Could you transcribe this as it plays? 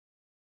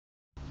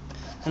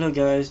Hello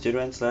guys,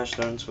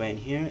 Conway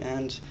here,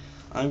 and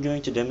I'm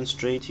going to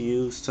demonstrate to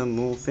you some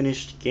more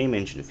finished game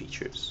engine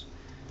features.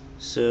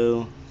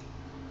 So,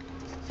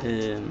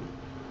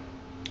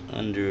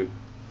 under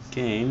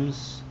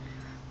Games,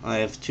 I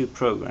have two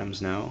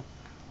programs now,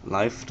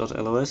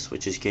 life.los,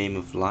 which is Game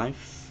of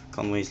Life,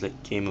 Conway's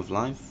Game of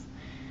Life,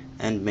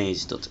 and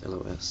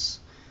maze.los.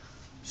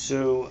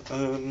 So,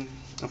 I'm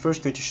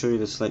first going to show you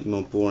the slightly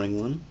more boring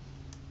one.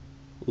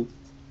 Oop.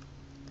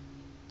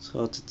 It's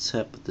hard to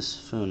tap with this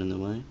phone in the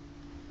way.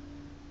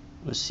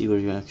 Let's see where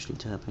you're actually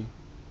tapping.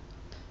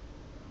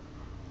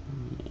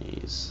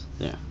 Maze.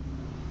 There.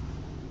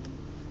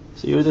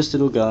 So you're this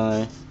little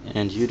guy,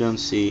 and you don't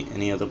see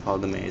any other part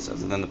of the maze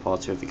other than the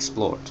parts you have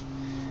explored.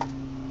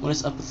 What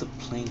is up with the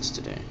planes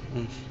today?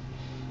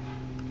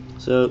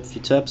 So if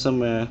you tap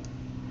somewhere,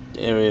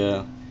 the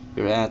area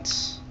you're at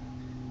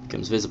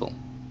becomes visible.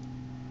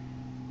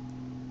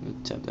 You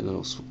tap that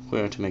little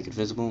square to make it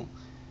visible,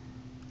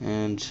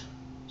 and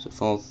so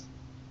fourth,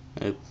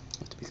 you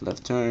have to make a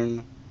left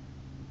turn.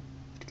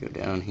 Go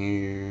down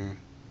here,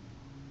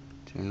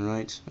 turn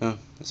right. Oh,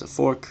 there's a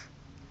fork.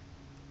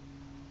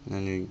 And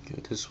then you go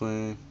this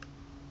way,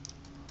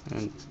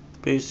 and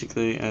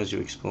basically as you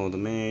explore the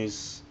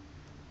maze,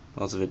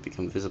 parts of it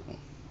become visible.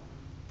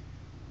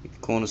 Make the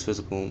corners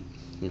visible,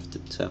 you have to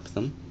tap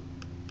them.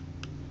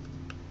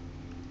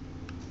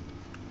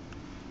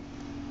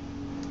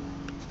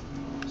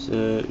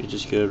 So you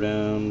just go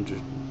around,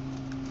 you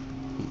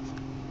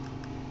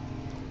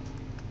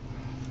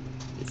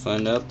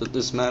find out that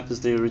this map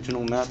is the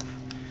original map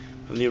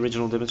from the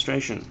original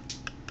demonstration.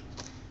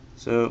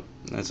 So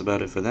that's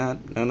about it for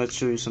that. Now let's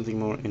show you something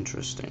more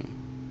interesting.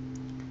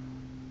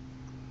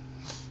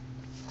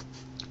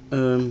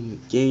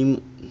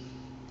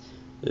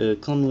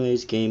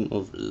 Conway's Game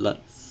of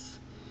Life.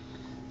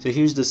 So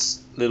here's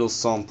this little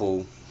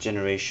sample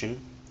generation.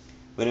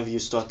 Whenever you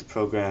start the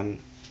program,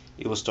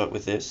 it will start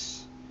with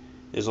this.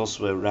 There's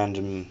also a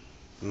random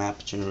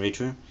map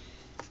generator,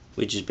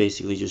 which is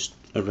basically just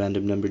a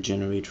random number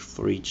generator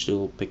for each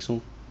little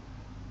pixel.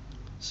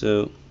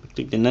 So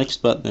click the next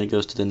button and it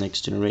goes to the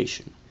next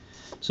generation.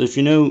 So if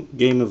you know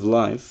Game of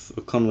Life,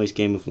 or Conway's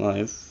Game of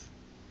Life,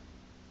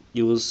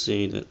 you will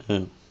see that,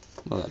 oh,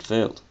 well, that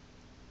failed.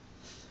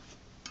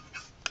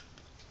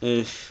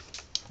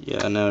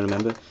 Yeah, now I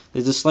remember.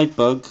 There's a slight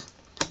bug.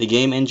 The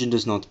game engine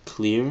does not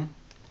clear.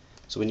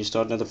 So when you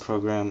start another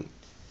program,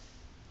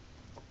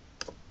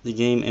 the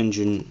game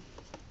engine,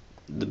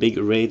 the big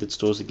array that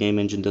stores the game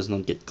engine does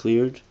not get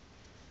cleared.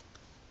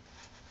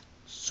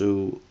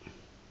 So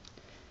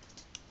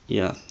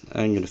yeah,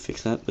 I'm gonna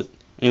fix that. But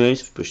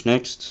anyways, if you push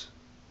next,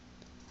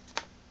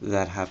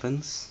 that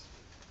happens.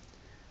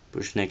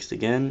 Push next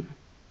again,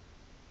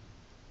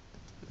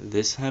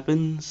 this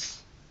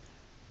happens.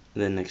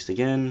 Then next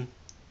again.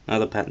 Now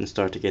the patterns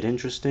start to get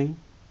interesting.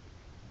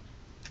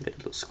 Get a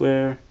little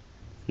square,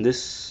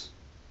 this,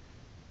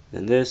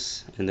 then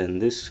this, and then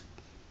this,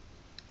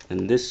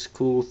 and this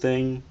cool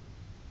thing,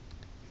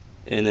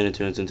 and then it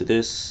turns into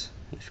this.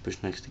 If you push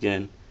next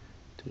again,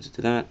 it turns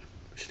into that.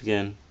 Push it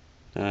again,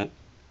 that,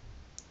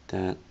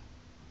 and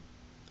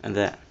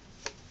that.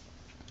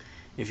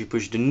 If you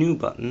push the new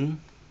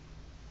button,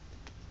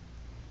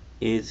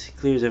 it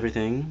clears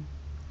everything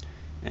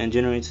and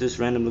generates this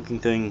random looking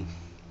thing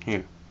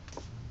here.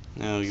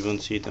 Now you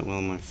won't see it that well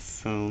on my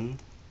phone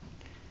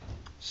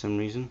for some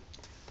reason.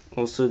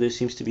 Also, there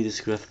seems to be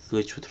this graphic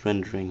glitch with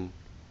rendering.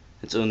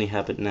 It's only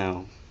happened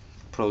now,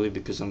 probably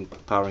because I'm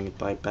powering it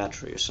by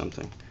battery or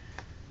something.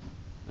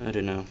 I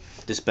don't know.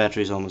 This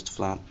battery is almost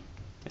flat.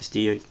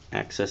 SD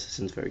access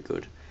isn't very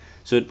good,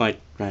 so it might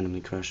randomly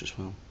crash as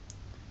well.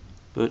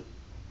 But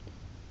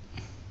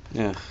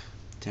ugh,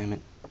 damn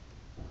it.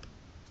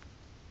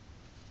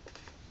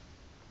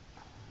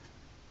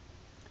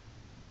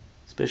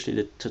 Especially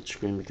the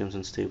touchscreen becomes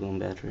unstable on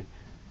battery.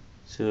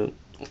 So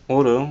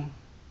auto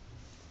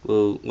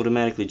will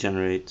automatically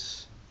generate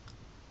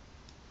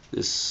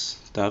this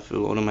stuff. It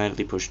will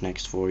automatically push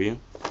next for you.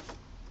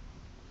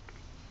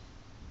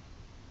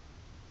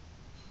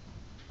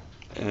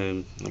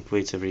 Like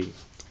waits every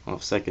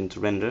half second to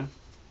render,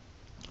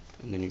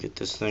 and then you get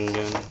this thing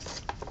again.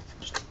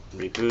 Just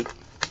reboot.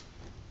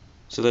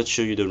 So let's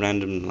show you the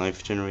random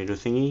life generator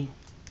thingy,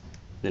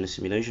 then a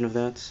simulation of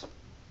that.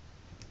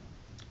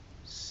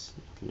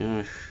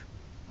 Ugh.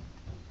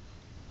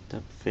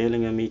 Stop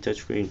failing on me,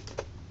 touchscreen.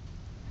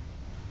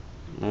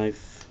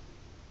 Life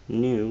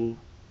new.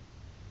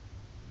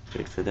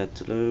 Wait for that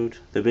to load.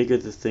 The bigger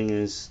the thing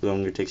is, the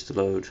longer it takes to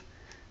load,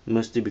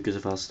 mostly because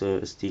of how slow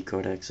SD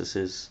card access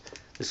is.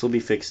 This will be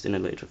fixed in a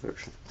later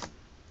version.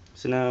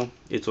 So now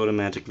it's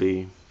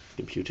automatically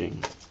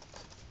computing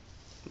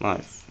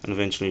life, and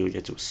eventually we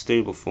get to a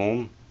stable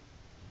form.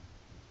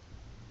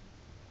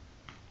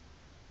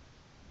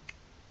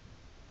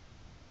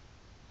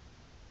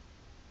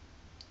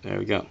 There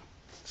we go,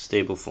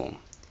 stable form.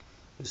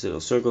 This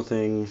little circle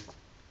thing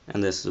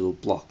and this little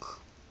block.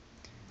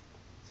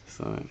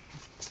 If I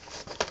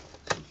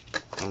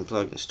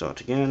unplug and start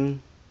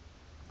again,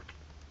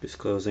 this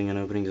closing and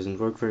opening doesn't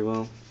work very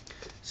well.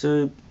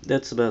 So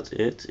that's about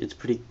it. It's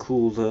pretty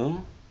cool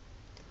though.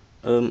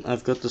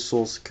 I've got the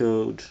source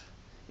code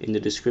in the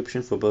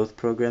description for both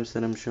programs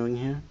that I'm showing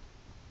here.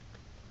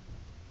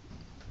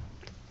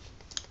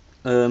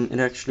 It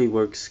actually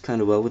works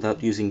kind of well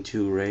without using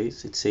two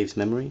arrays. It saves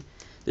memory.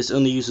 This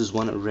only uses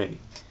one array.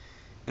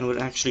 And what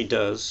it actually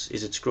does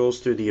is it scrolls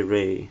through the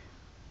array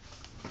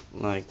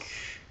like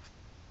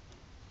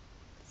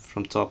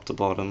from top to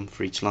bottom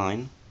for each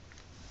line.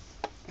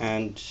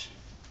 And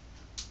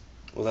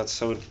well, that's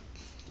how it,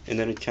 and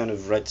then it kind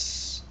of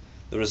writes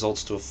the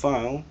results to a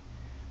file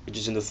which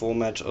is in the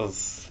format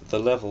of the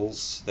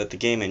levels that the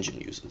game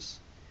engine uses.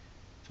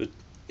 So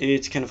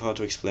it's kind of hard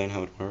to explain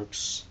how it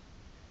works,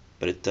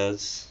 but it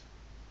does.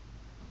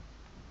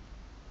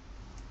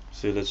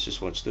 So let's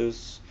just watch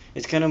this.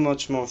 It's kind of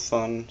much more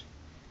fun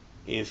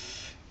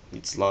if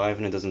it's live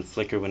and it doesn't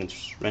flicker when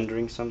it's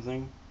rendering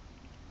something,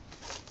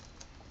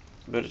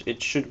 but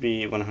it should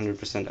be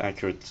 100%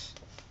 accurate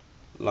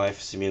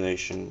live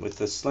simulation, with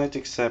the slight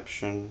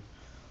exception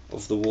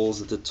of the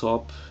walls at the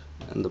top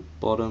and the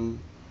bottom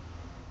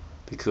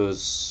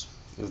because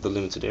of the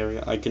limited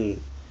area. I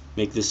can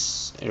make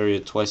this area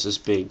twice as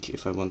big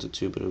if I wanted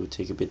to, but it would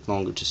take a bit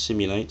longer to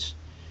simulate.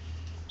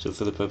 So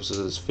for the purposes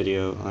of this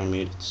video, I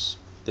made it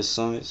this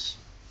size.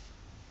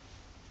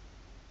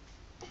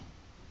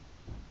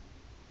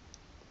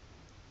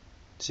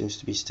 It seems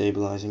to be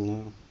stabilizing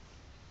now.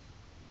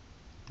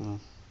 Oh.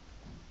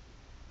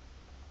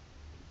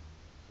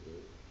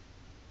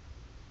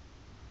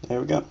 There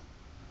we go.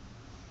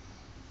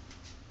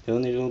 The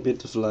only little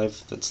bit of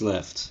life that's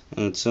left,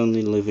 and it's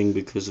only living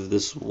because of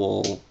this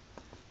wall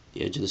at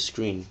the edge of the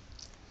screen.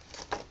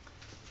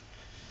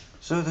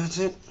 So that's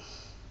it.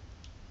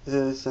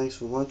 Thanks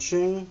for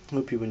watching.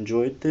 Hope you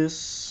enjoyed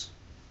this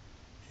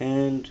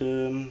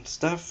and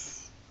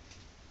stuff.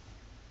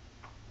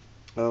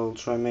 I'll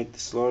try and make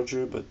this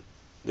larger, but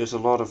there's a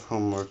lot of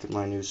homework at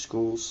my new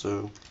school,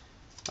 so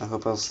I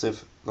hope I'll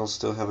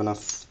still have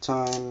enough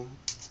time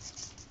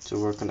to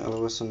work on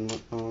LOS and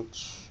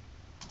whatnot.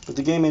 But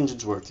the game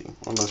engine's working,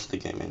 or most of the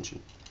game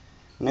engine.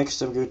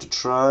 Next I'm going to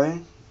try,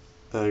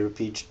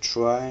 repeat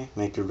try,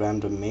 make a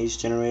random maze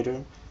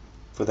generator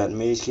for that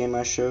maze game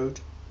I showed.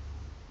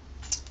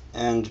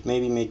 And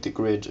maybe make the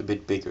grid a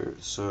bit bigger,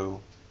 so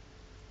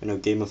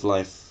Game of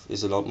Life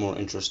is a lot more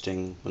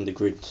interesting when the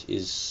grid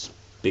is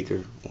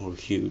bigger or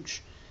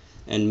huge,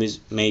 and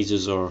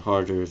mazes are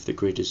harder if the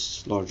grid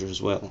is larger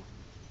as well,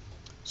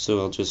 so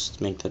I'll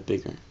just make that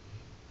bigger.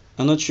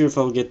 I'm not sure if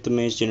I'll get the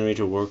maze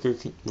generator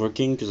working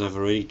because I've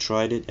already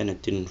tried it and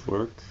it didn't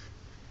work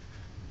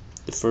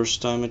the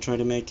first time I tried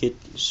to make it,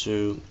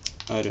 so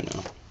I don't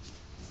know,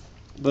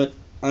 but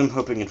I'm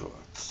hoping it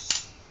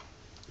works,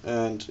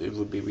 and it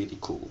would be really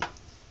cool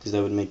because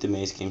that would make the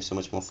maze game so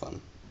much more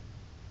fun.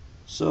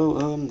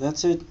 So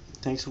that's it.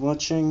 Thanks for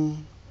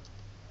watching.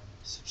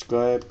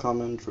 Subscribe,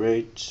 comment,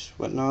 rate,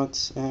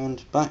 whatnot,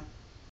 and bye.